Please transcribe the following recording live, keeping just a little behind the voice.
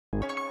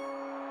Hi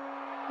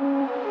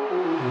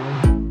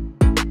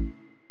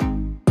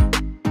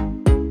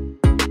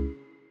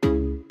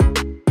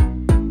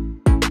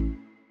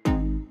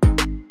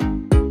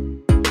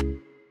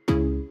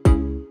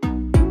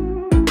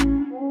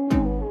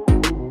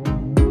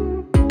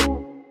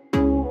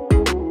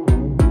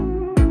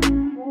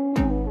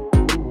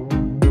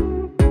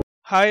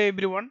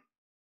everyone,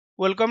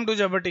 welcome to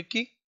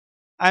JavaTechie.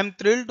 I am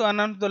thrilled to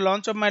announce the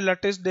launch of my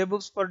latest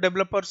DevOps for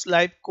Developers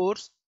live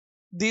course.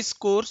 This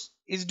course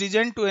is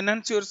designed to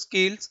enhance your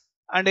skills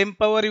and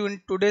empower you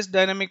in today's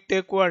dynamic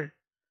tech world.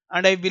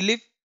 And I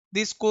believe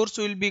this course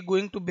will be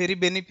going to be very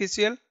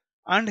beneficial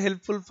and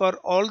helpful for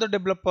all the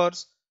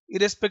developers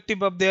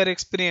irrespective of their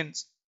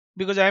experience,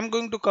 because I am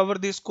going to cover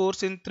this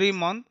course in 3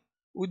 months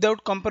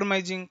without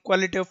compromising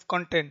quality of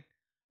content.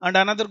 And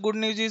another good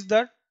news is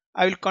that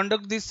I will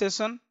conduct this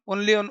session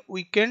only on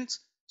weekends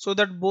so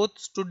that both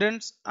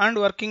students and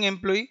working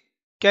employee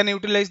can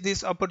utilize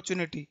this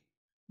opportunity.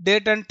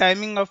 Date and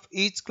timing of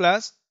each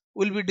class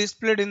will be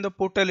displayed in the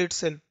portal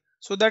itself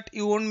so that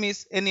you won't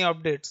miss any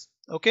updates.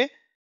 Okay?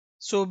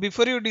 So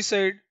before you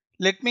decide,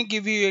 let me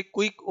give you a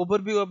quick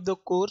overview of the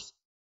course,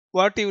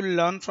 what you will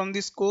learn from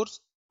this course,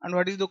 and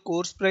what is the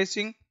course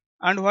pricing,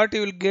 and what you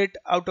will get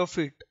out of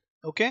it.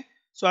 Okay?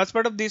 So as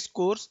part of this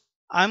course,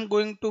 I am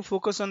going to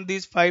focus on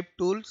these 5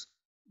 tools: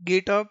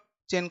 GitHub,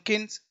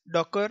 Jenkins,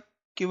 Docker,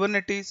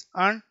 Kubernetes,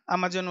 and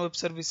Amazon Web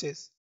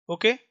Services.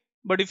 Okay?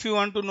 But if you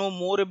want to know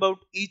more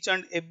about each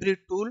and every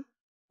tool,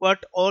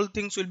 what all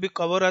things will be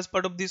covered as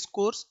part of this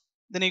course,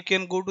 then you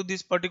can go to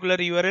this particular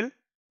URL,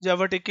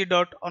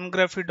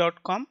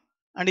 javatechie.ongraphy.com,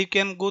 and you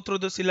can go through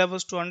the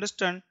syllabus to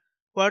understand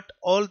what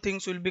all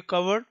things will be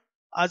covered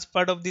as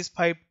part of this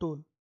 5 tool.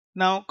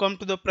 Now come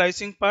to the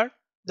pricing part.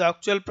 The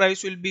actual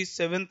price will be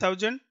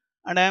 7,000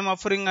 and I am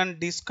offering a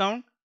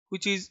discount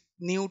which is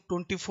new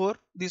 24.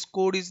 This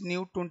code is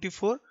new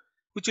 24,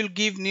 which will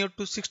give near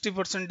to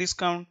 60%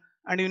 discount,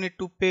 and you need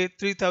to pay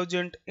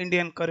 3,000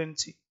 Indian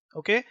currency.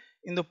 Okay,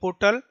 in the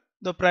portal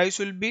the price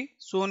will be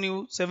so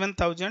new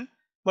 7,000,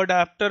 but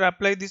after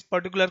apply this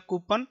particular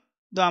coupon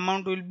the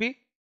amount will be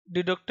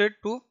deducted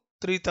to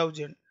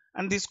 3,000,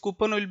 and this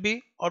coupon will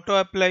be auto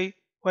apply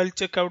while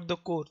check out the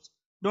course.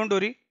 Don't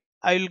worry,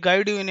 I will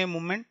guide you in a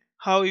moment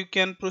how you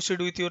can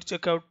proceed with your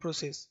checkout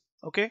process.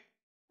 Okay,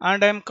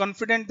 and I am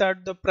confident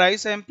that the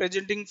price I am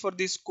presenting for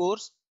this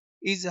course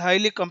is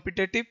highly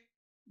competitive.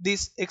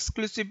 This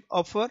exclusive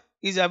offer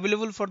is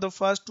available for the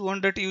first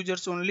 200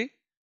 users only,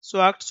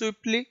 so act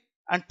swiftly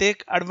and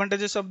take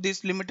advantages of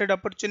this limited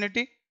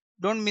opportunity.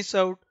 Don't miss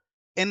out.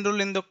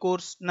 Enroll in the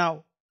course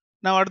now.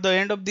 Now at the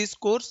end of this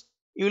course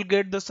you will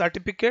get the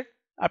certificate.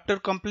 After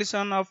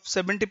completion of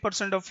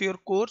 70% of your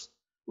course,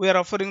 we are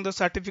offering the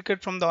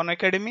certificate from the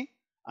Unacademy,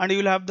 and you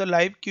will have the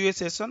live QA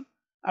session.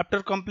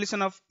 After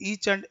completion of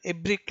each and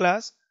every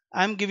class,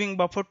 I am giving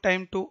buffer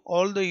time to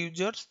all the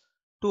users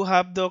to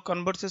have the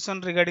conversation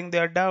regarding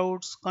their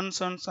doubts,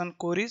 concerns and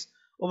queries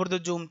over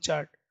the Zoom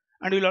chat.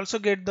 And you will also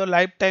get the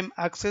lifetime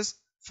access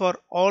for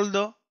all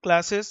the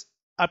classes.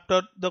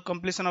 After the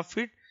completion of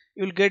it,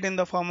 you will get in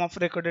the form of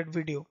recorded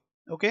video.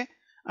 Okay,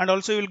 and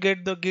also you will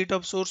get the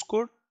GitHub source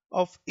code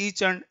of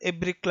each and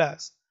every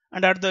class,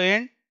 and at the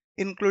end,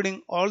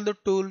 including all the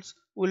tools,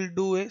 we'll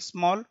do a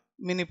small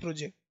mini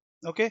project.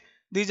 Okay,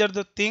 these are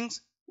the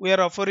things we are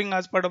offering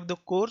as part of the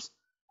course,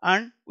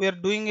 and we are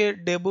doing a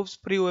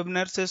DevOps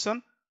pre-webinar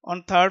session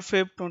on 3rd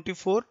Feb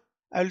 24.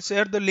 I will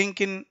share the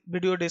link in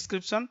video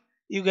description.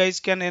 You guys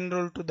can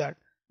enroll to that.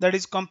 That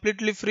is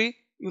completely free.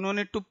 You no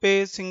need to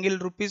pay single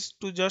rupees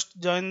to just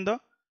join the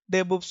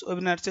DevOps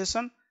webinar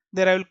session.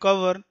 There I will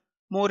cover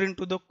more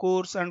into the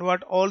course and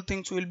what all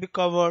things will be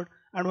covered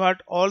and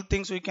what all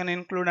things we can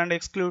include and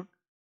exclude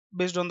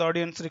based on the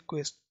audience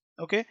request.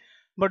 Okay,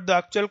 but the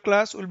actual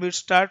class will be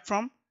start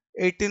from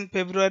 18th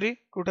February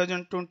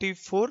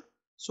 2024.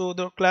 So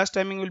the class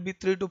timing will be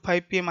 3 to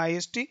 5 p.m.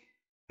 IST.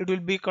 It will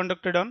be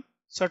conducted on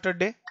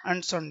Saturday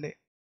and Sunday.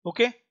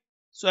 Okay,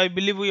 so I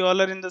believe we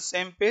all are in the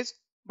same page,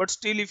 but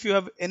still if you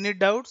have any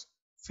doubts,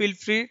 feel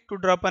free to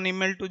drop an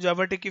email to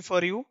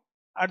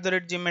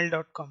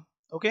javatechie4you@gmail.com.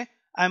 Okay,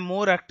 I am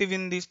more active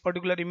in this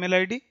particular email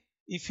ID.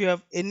 If you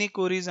have any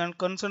queries and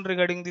concern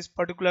regarding this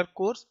particular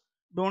course,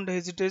 don't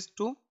hesitate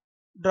to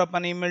drop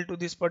an email to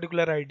this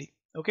particular ID.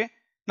 Okay,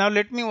 now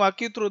let me walk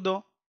you through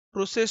the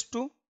process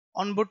to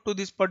onboard to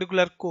this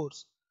particular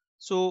course.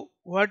 So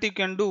what you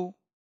can do,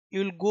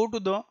 you will go to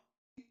the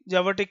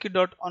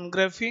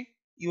javatechie.ongraphy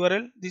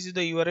URL. This is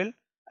the URL.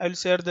 I will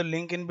share the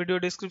link in video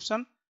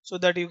description so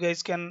that you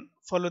guys can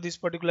follow this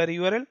particular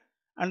URL,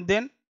 and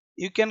then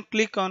you can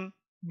click on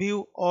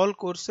view all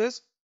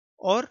courses,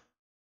 or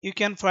you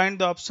can find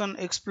the option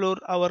explore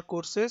our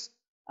courses,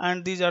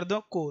 and these are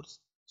the course.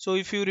 So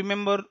if you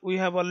remember, we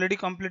have already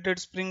completed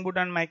Spring Boot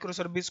and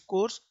microservice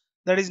course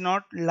that is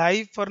not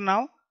live for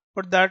now,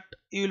 but that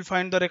you will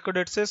find the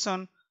recorded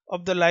session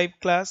of the live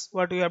class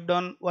what we have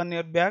done 1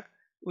 year back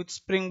with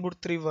Spring Boot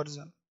 3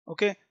 version.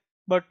 Okay,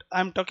 but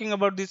I'm talking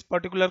about this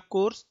particular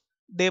course,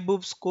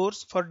 DevOps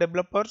course for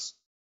developers.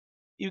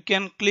 You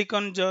can click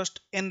on just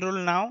enroll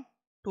now,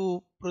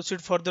 to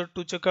proceed further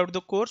to check out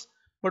the course.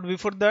 But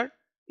before that,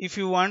 if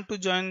you want to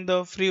join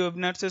the free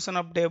webinar session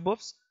of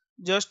DevOps,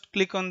 just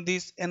click on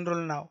this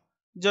enroll now.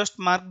 Just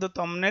mark the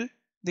thumbnail.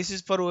 This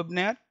is for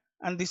webinar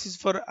and this is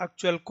for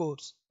actual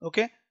course.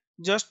 Okay,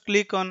 just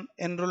click on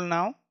enroll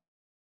now.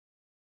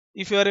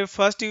 If you are a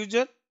first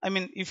user,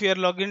 if you are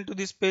logged into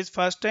this page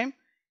first time,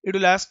 it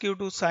will ask you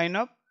to sign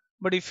up.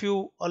 But if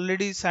you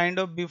already signed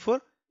up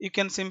before, you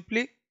can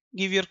simply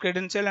give your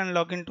credential and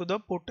log into the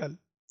portal.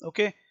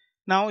 Okay,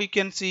 now you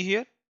can see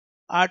here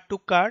add to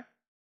cart.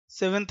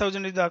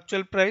 7,000 is the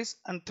actual price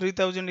and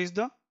 3,000 is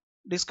the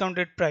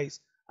discounted price,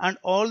 and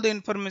all the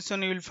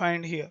information you will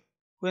find here.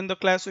 When the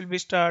class will be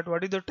start,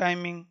 what is the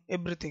timing,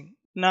 everything.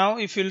 Now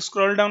if you will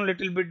scroll down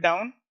little bit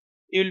down,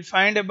 you will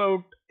find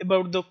about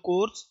the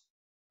course,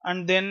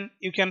 and then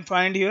you can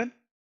find here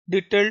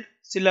detailed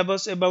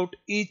syllabus about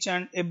each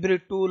and every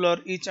tool or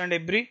each and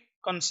every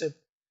concept.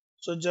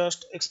 So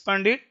just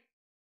expand it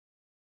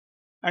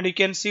and you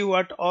can see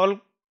what all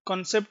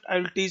concept I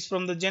will teach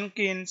from the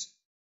Jenkins,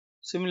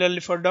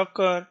 similarly for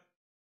Docker,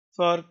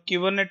 for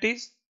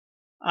Kubernetes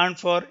and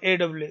for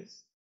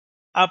AWS.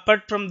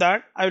 Apart from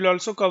that, I will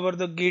also cover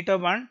the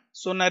GitHub and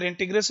Sonar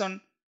integration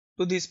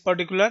to this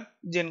particular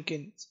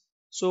Jenkins.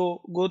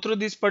 So go through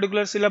this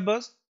particular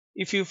syllabus.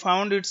 If you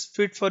found it's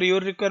fit for your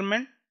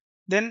requirement,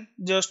 then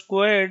just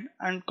go ahead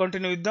and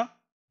continue with the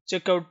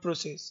checkout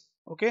process.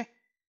 Okay,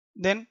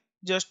 then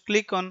just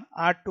click on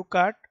add to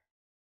cart.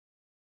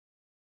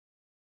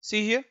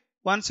 See here,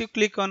 once you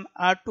click on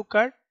add to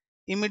cart,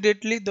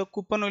 immediately the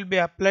coupon will be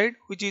applied,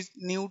 which is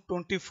new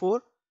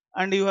 24,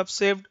 and you have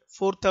saved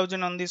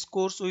 4,000 on this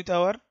course with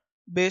our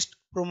best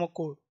promo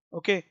code.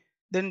 Okay,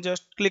 then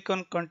just click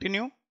on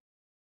continue.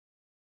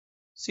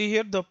 See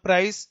here the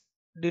price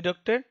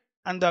deducted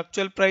and the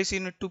actual price you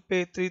need to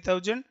pay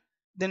 3,000.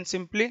 Then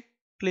simply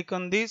click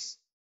on this.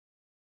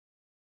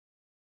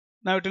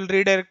 Now it will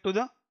redirect to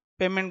the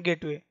payment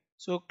gateway.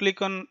 So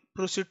click on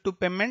proceed to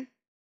payment.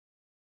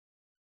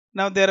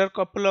 Now there are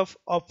couple of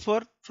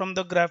offers from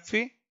the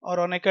Graphy or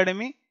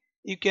Unacademy.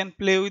 You can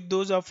play with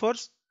those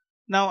offers.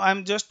 Now I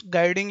am just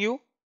guiding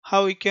you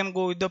how you can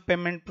go with the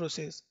payment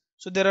process.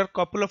 So there are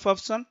couple of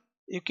options.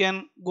 You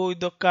can go with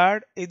the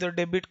card, either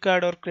debit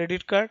card or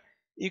credit card.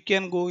 You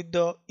can go with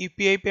the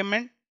UPI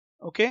payment.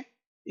 Okay,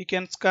 you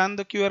can scan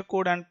the QR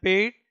code and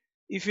pay it.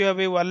 If you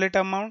have a wallet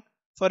amount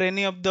for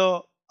any of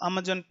the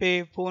Amazon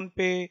Pay, Phone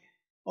Pay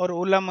or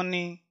Ola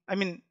Money,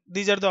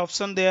 these are the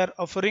options they are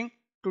offering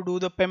to do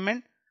the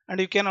payment. And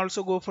you can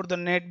also go for the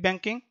net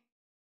banking.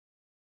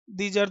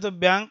 These are the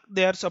bank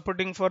they are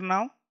supporting for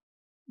now.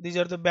 These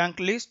are the bank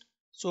list.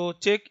 So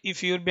check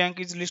if your bank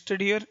is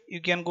listed here.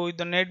 You can go with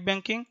the net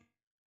banking.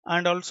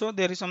 And also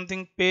there is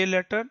something pay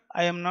later.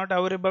 I am not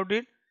aware about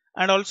it.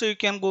 And also you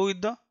can go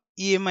with the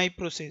EMI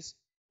process.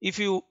 If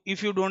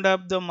you don't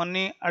have the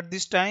money at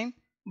this time,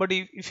 but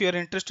if you are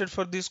interested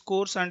for this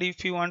course and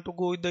if you want to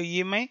go with the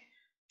EMI,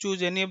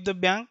 choose any of the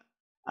bank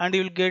and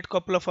you will get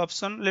couple of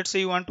options. Let's say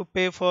you want to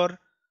pay for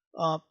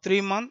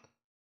 3 months,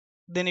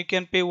 then you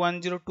can pay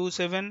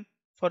 1027,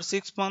 for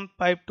 6 months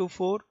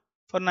 524,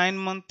 for 9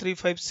 months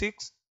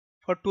 356,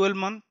 for 12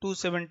 months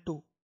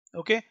 272.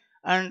 Okay,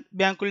 and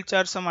bank will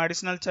charge some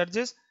additional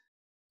charges.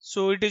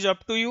 So it is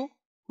up to you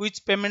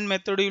which payment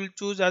method you will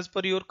choose as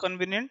per your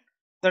convenience.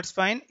 That's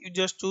fine. You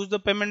just choose the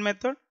payment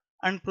method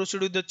and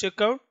proceed with the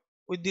checkout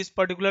with this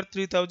particular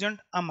 3,000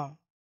 amount.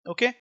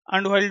 Okay,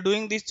 and while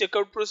doing this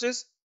checkout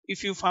process,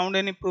 if you found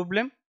any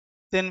problem,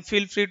 then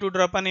feel free to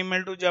drop an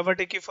email to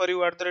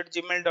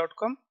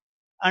javatechie4you@gmail.com.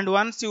 And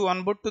once you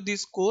onboard to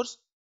this course,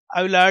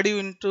 I will add you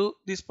into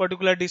this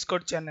particular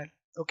Discord channel.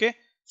 Okay,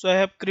 so I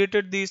have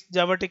created this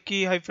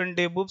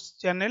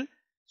JavaTechie-DevOps channel.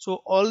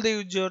 So all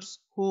the users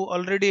who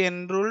already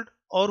enrolled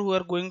or who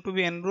are going to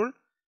be enrolled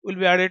will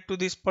be added to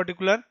this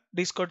particular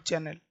Discord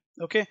channel.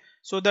 Okay,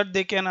 so that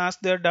they can ask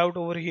their doubt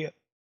over here.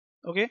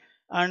 Okay,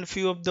 and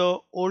few of the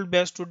old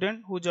batch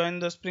students who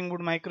joined the Spring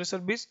Boot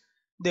microservice,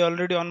 they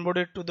already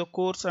onboarded to the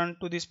course and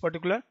to this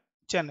particular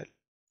channel.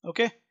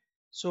 Okay,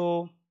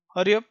 so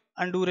hurry up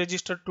and do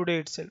register today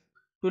itself.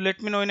 Do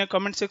let me know in a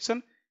comment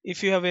section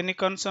if you have any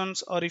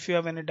concerns or if you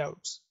have any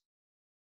doubts.